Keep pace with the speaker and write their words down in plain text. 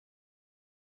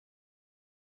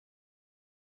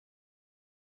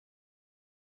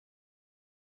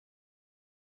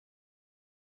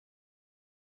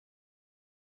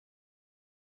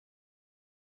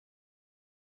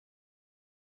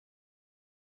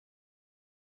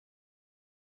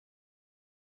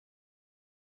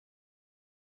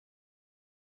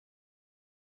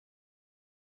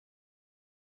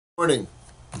Morning.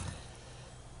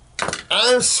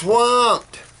 I'm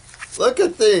swamped. Look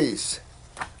at these.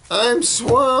 I'm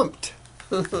swamped.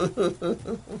 So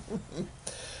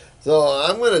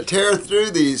I'm going to tear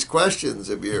through these questions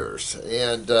of yours,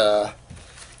 and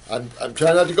I'm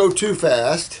trying not to go too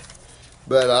fast,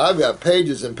 but I've got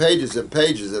pages and pages and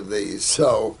pages of these.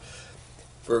 So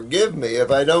forgive me if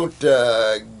I don't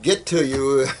get to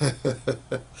you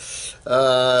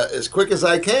as quick as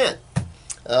I can.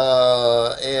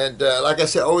 Like I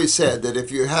said, always said that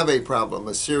if you have a problem,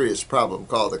 a serious problem,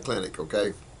 call the clinic,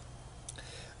 okay?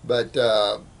 But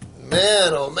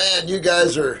man, oh man, you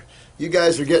guys are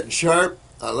getting sharp.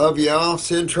 I love y'all.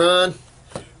 Cintron,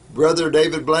 brother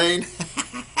David Blaine.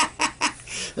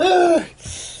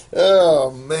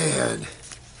 Oh man,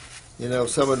 you know,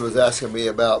 someone was asking me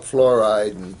about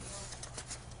fluoride, and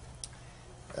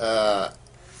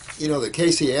you know, the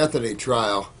Casey Anthony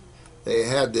trial. They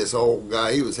had this old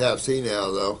guy, he was half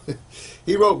senile though.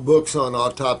 He wrote books on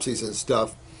autopsies and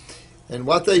stuff. And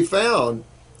what they found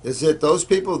is that those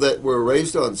people that were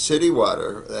raised on city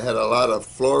water, that had a lot of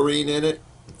fluorine in it,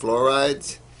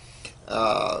 fluorides,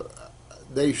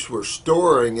 they were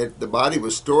storing it, the body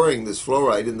was storing this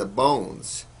fluoride in the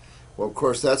bones. Well, of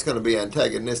course, that's going to be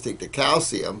antagonistic to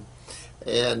calcium.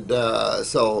 And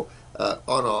on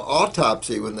an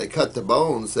autopsy, when they cut the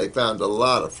bones, they found a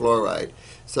lot of fluoride.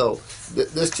 So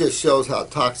this just shows how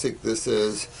toxic this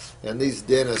is. And these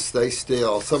dentists,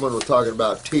 someone was talking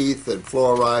about teeth and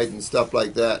fluoride and stuff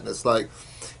like that. And it's like,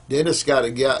 dentists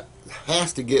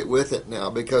has to get with it now,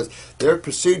 because their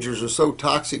procedures are so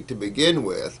toxic to begin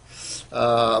with.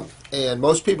 And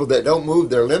most people that don't move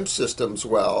their lymph systems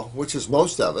well, which is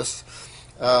most of us,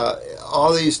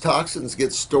 all these toxins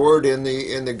get stored in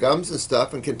the gums and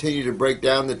stuff and continue to break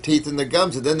down the teeth and the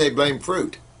gums, and then they blame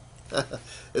fruit.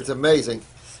 It's amazing.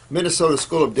 Minnesota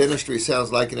School of Dentistry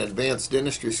sounds like an advanced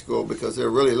dentistry school, because they're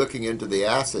really looking into the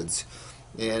acids,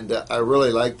 and I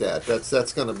really like that.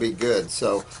 That's going to be good.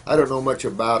 So I don't know much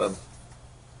about them.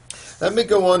 Let me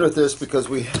go on with this, because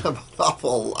we have an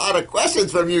awful lot of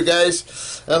questions from you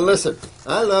guys. And listen,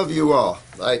 I love you all.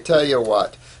 I tell you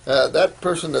what, that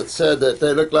person that said that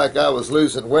they looked like I was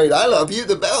losing weight, I love you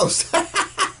the most.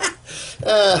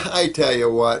 I tell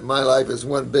you what, my life is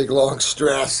one big long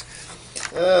stress.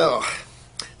 Oh.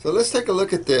 So let's take a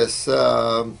look at this.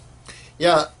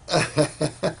 Yeah,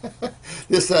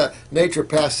 this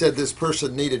naturopath said this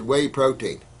person needed whey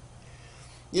protein.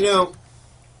 You know,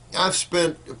 I've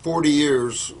spent 40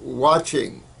 years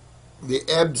watching the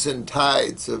ebbs and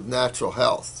tides of natural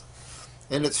health.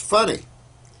 And it's funny.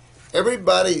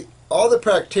 Everybody, all the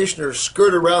practitioners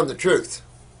skirt around the truth.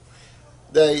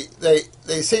 They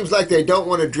seems like they don't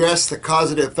want to address the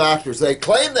causative factors. They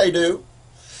claim they do,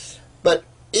 but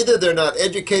either they're not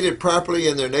educated properly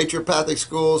in their naturopathic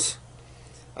schools.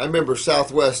 I remember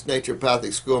Southwest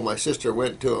Naturopathic School, my sister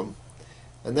went to them,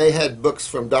 and they had books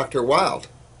from Dr. Wild.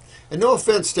 And no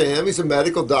offense to him, he's a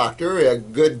medical doctor, a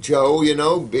good Joe, you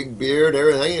know, big beard,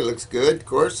 everything, he looks good, of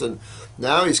course, and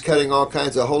now he's cutting all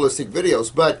kinds of holistic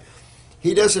videos, but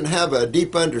he doesn't have a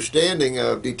deep understanding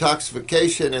of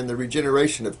detoxification and the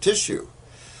regeneration of tissue.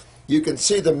 You can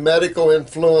see the medical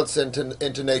influence into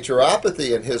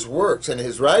naturopathy in his works and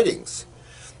his writings.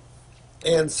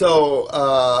 And so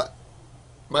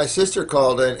my sister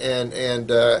called and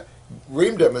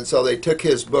reamed him, and so they took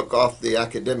his book off the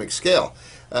academic scale.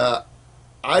 I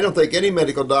don't think any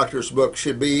medical doctor's book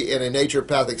should be in a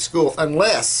naturopathic school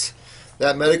unless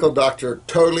that medical doctor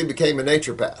totally became a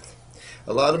naturopath.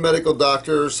 A lot of medical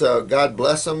doctors, God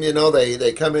bless them, you know,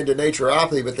 they come into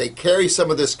naturopathy, but they carry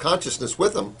some of this consciousness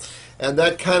with them, and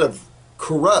that kind of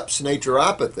corrupts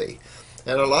naturopathy.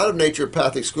 And a lot of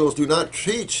naturopathic schools do not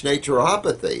teach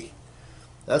naturopathy.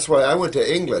 That's why I went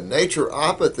to England.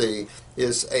 Naturopathy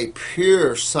is a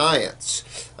pure science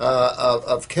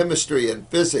of chemistry and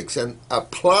physics, and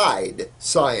applied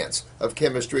science of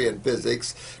chemistry and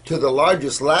physics to the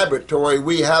largest laboratory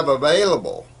we have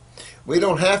available. We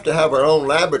don't have to have our own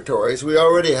laboratories. We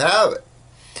already have it.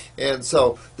 And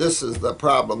so this is the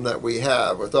problem that we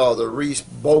have with all the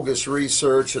bogus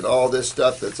research and all this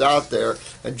stuff that's out there,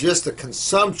 and just the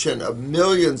consumption of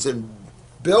millions and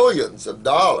billions of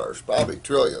dollars, probably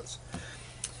trillions.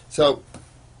 So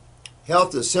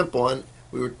health is simple, and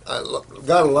I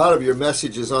got a lot of your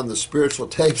messages on the spiritual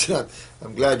tapes, and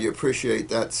I'm glad you appreciate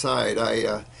that side.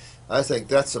 I think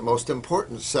that's the most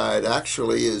important side,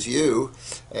 actually, is you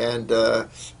and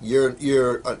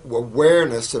your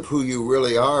awareness of who you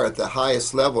really are at the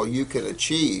highest level you can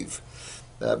achieve.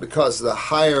 Because the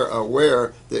higher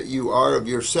aware that you are of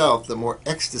yourself, the more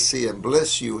ecstasy and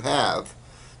bliss you have,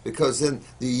 because then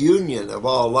the union of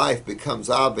all life becomes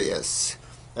obvious.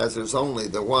 as there's only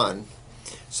the one.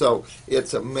 So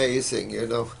it's amazing, you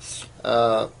know.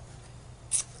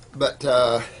 But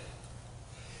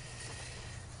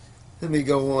let me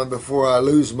go on before I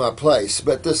lose my place.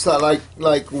 But this,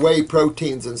 like whey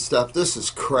proteins and stuff, this is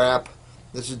crap.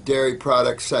 This is dairy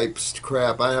product type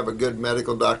crap. I have a good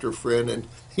medical doctor friend, and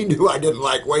he knew I didn't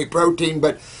like whey protein,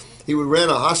 but he would run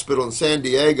a hospital in San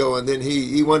Diego, and then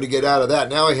he wanted to get out of that.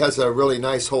 Now he has a really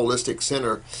nice holistic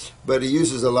center, but he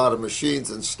uses a lot of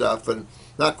machines and stuff, and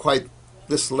not quite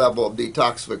this level of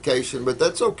detoxification, but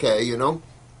that's okay, you know.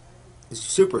 He's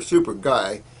a super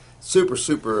guy,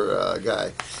 super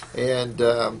guy,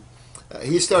 and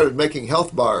he started making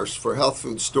health bars for health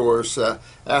food stores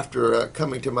after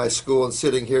coming to my school and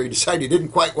sitting here. He decided he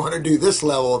didn't quite want to do this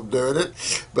level of doing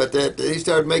it, but that he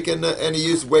started making, and he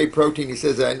used whey protein. He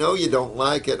says, I know you don't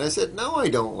like it. And I said, no, I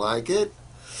don't like it.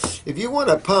 If you want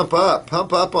to pump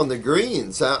up on the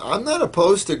greens. I'm not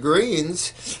opposed to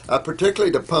greens,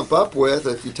 particularly to pump up with.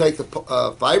 If you take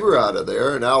the fiber out of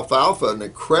there, and alfalfa, an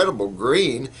incredible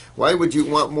green, why would you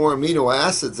want more amino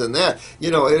acids than that? You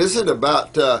know, it isn't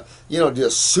about, you know,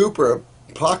 just super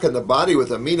plucking the body with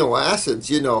amino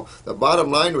acids. You know, the bottom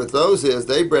line with those is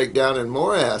they break down in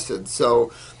more acids.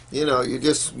 So, you know, you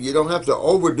don't have to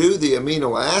overdo the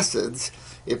amino acids.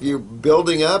 If you're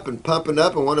building up and pumping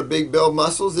up and want to build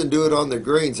muscles, then do it on the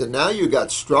greens. And now you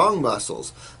got strong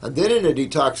muscles. And then in a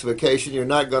detoxification, you're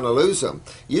not going to lose them.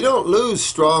 You don't lose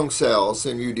strong cells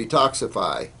and you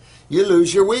detoxify. You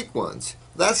lose your weak ones.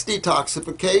 That's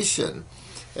detoxification.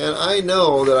 And I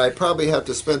know that I probably have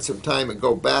to spend some time and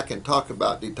go back and talk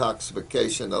about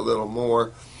detoxification a little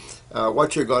more.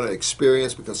 What you're going to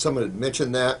experience, because someone had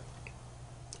mentioned that.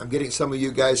 I'm getting some of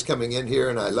you guys coming in here,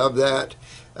 and I love that.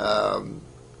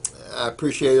 I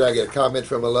appreciate it. I get a comment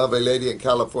from a lovely lady in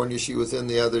California. She was in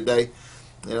the other day.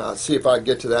 And I'll see if I can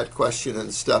get to that question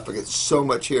and stuff. I get so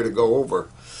much here to go over.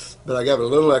 But I got a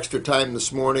little extra time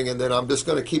this morning, and then I'm just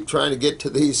going to keep trying to get to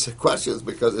these questions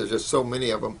because there's just so many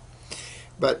of them.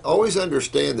 But always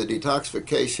understand that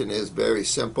detoxification is very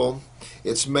simple.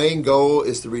 Its main goal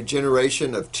is the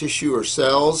regeneration of tissue or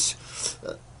cells.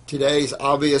 Today's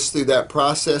obvious through that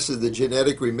process is the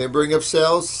genetic remembering of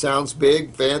cells. Sounds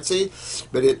big, fancy,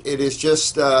 but it is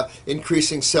just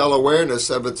increasing cell awareness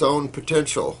of its own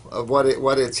potential, of what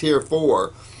it's here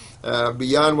for,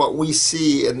 beyond what we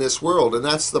see in this world. And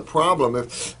that's the problem.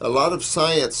 If a lot of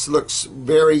science looks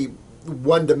very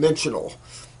one-dimensional,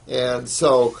 and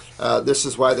so this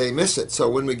is why they miss it. So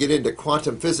when we get into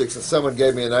quantum physics, and someone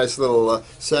gave me a nice little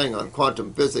saying on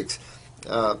quantum physics.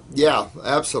 Yeah,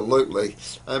 absolutely.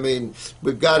 I mean,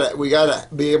 we gotta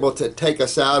be able to take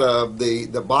us out of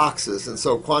the boxes, and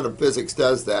so quantum physics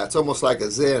does that. It's almost like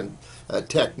a Zen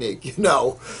technique, you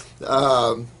know.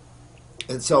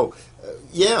 And so,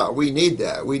 yeah, we need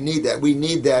that. We need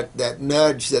that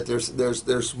nudge that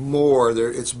there's more.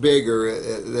 It's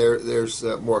bigger. There's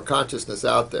more consciousness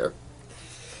out there.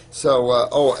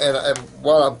 So, and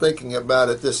while I'm thinking about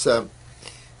it, this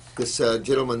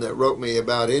gentleman that wrote me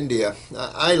about India.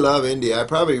 I love India. I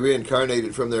probably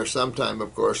reincarnated from there sometime,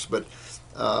 of course, but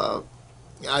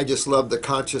I just love the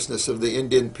consciousness of the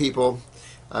Indian people.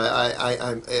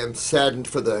 I am saddened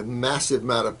for the massive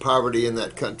amount of poverty in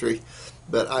that country,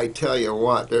 but I tell you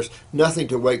what, there's nothing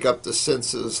to wake up the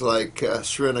senses like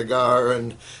Srinagar,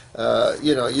 and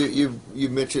you know, you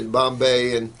mentioned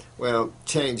Bombay, and well,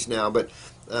 changed now, but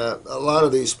a lot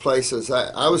of these places,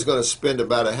 I was going to spend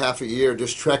about a half a year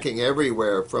just trekking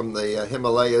everywhere from the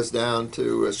Himalayas down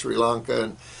to Sri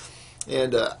Lanka,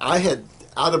 and I had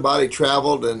out-of-body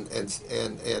traveled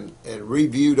and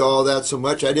reviewed all that so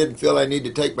much I didn't feel I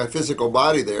needed to take my physical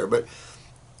body there, but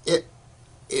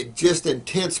it just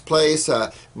intense place. I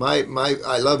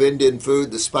love Indian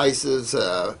food, the spices,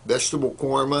 vegetable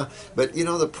korma. But you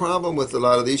know, the problem with a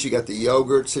lot of these, you got the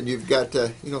yogurts and you've got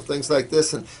you know, things like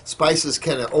this, and spices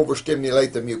kind of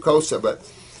overstimulate the mucosa. But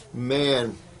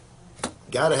man,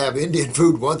 got to have Indian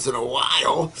food once in a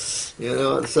while, you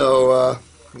know. And so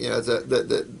you know,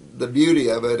 the beauty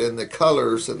of it and the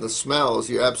colors and the smells.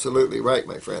 You're absolutely right,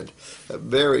 my friend.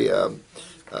 Very you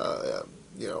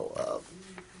know.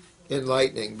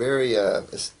 Enlightening, very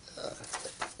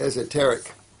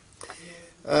esoteric.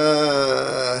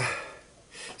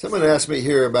 Someone asked me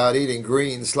here about eating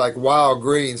greens, like wild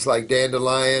greens, like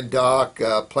dandelion, dock,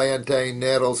 plantain,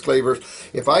 nettles, cleavers.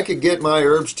 If I could get my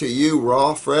herbs to you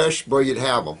raw, fresh, boy, you'd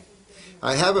have them.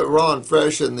 I have it raw and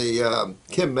fresh in the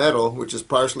Kim Metal, which is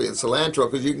parsley and cilantro,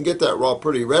 because you can get that raw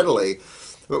pretty readily.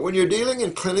 But when you're dealing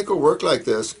in clinical work like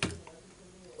this,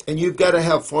 and you've got to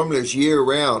have formulas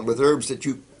year-round with herbs that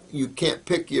you you can't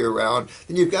pick year round,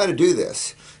 then you've got to do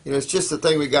this. You know, it's just the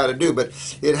thing we got to do. But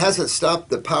it hasn't stopped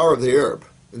the power of the herb.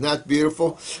 Isn't that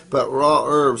beautiful? But raw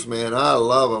herbs, man, I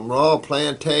love them. Raw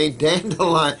plantain,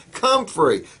 dandelion,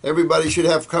 comfrey. Everybody should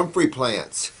have comfrey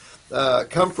plants.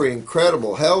 Comfrey,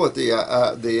 incredible. Hell with the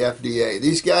FDA.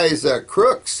 These guys,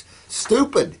 crooks,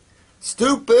 stupid.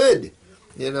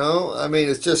 You know, I mean,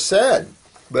 it's just sad.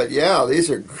 But yeah,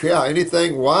 these are, yeah,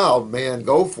 anything wild, man,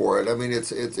 go for it. I mean,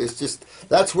 it's just,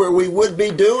 that's where we would be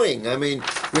doing. I mean,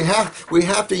 we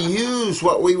have to use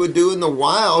what we would do in the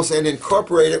wilds and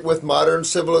incorporate it with modern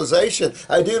civilization.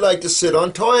 I do like to sit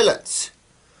on toilets.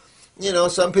 You know,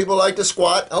 some people like to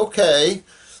squat. Okay.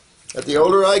 But the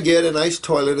older I get, a nice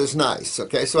toilet is nice.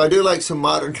 Okay, so I do like some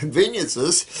modern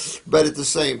conveniences, but at the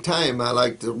same time, I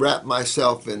like to wrap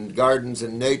myself in gardens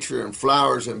and nature and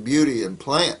flowers and beauty and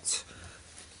plants.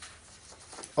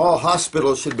 All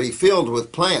hospitals should be filled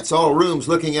with plants. All rooms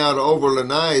looking out over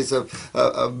lanais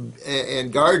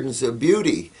and gardens of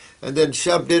beauty, and then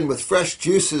shoved in with fresh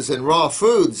juices and raw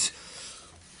foods.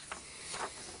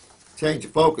 Change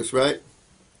of focus, right?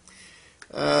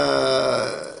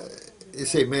 You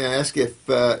say, may I ask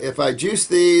if I juice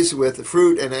these with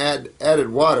fruit and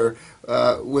added water,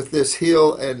 with this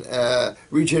heal and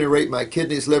regenerate my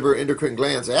kidneys, liver, endocrine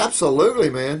glands? Absolutely,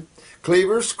 man.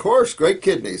 Cleavers, of course, great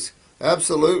kidneys.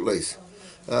 Absolutely.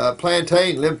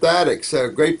 Plantain, lymphatics,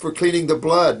 great for cleaning the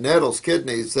blood. Nettles,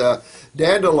 kidneys.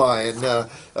 Dandelion,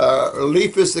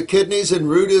 leaf is the kidneys and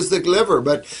root is the liver.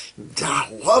 But I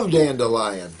love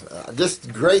dandelion.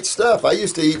 Just great stuff. I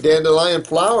used to eat dandelion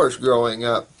flowers growing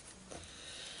up.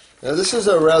 Now this is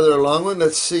a rather long one.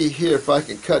 Let's see here if I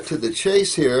can cut to the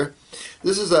chase here.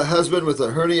 This is a husband with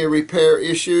a hernia repair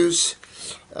issues.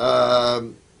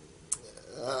 One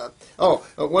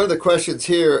of the questions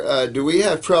here, do we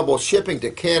have trouble shipping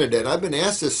to Canada? And I've been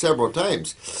asked this several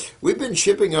times. We've been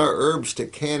shipping our herbs to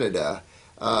Canada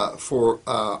for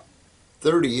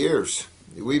 30 years.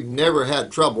 We've never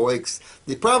had trouble.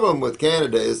 The problem with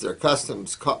Canada is their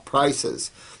customs prices.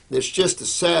 It's just a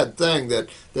sad thing that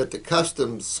the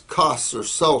customs costs are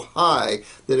so high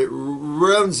that it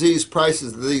runs these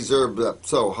prices of these herbs up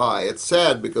so high. It's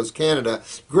sad because Canada,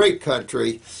 great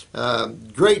country,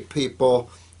 great people,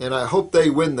 and I hope they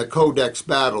win the Codex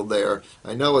battle there.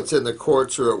 I know it's in the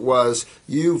courts, or it was.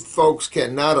 You folks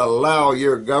cannot allow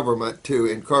your government to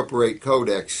incorporate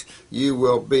Codex. You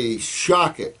will be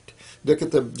shocked. Look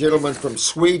at the gentleman from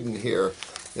Sweden here.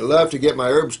 I'd love to get my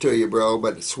herbs to you, bro,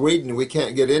 but Sweden, we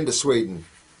can't get into Sweden.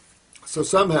 So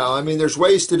somehow, I mean, there's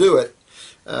ways to do it,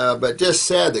 but just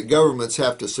sad that governments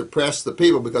have to suppress the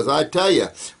people, because I tell you,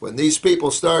 when these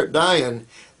people start dying,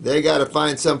 they got to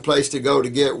find some place to go to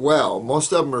get well.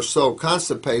 Most of them are so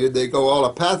constipated, they go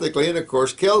allopathically and, of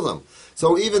course, kill them.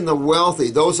 So even the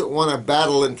wealthy, those that want to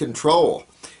battle and control,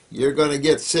 you're going to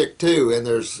get sick too, and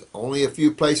there's only a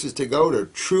few places to go to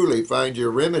truly find your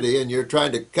remedy, and you're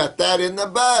trying to cut that in the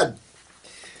bud.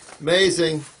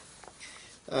 Amazing.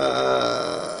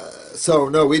 So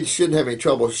no, we shouldn't have any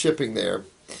trouble shipping there.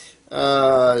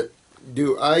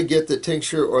 Do I get the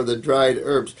tincture or the dried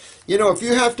herbs? You know, if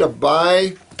you have to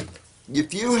buy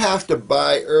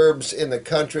herbs in the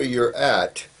country you're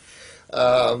at,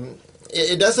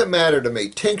 it doesn't matter to me.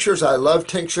 Tinctures, I love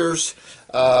tinctures.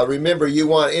 Remember, you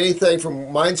want anything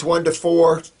from, mine's 1 to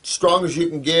 4, strong as you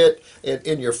can get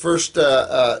in your first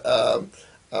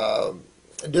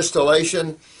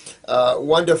distillation.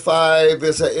 1 to 5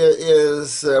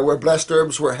 is where Blessed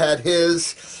Herbs had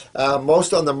his.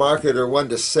 Most on the market are 1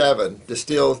 to 7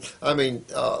 distilled. I mean,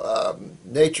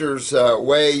 Nature's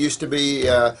Way used to be,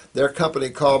 their company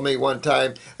called me one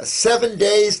time, 7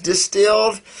 days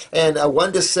distilled and a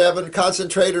 1 to 7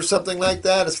 concentrate or something like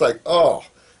that. It's like, oh,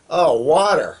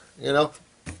 water, you know.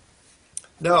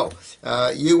 No,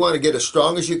 you want to get as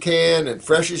strong as you can and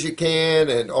fresh as you can,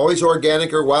 and always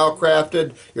organic or wild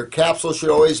crafted. Your capsules should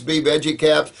always be veggie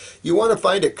caps. You want to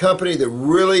find a company that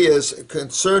really is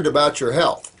concerned about your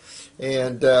health.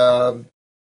 And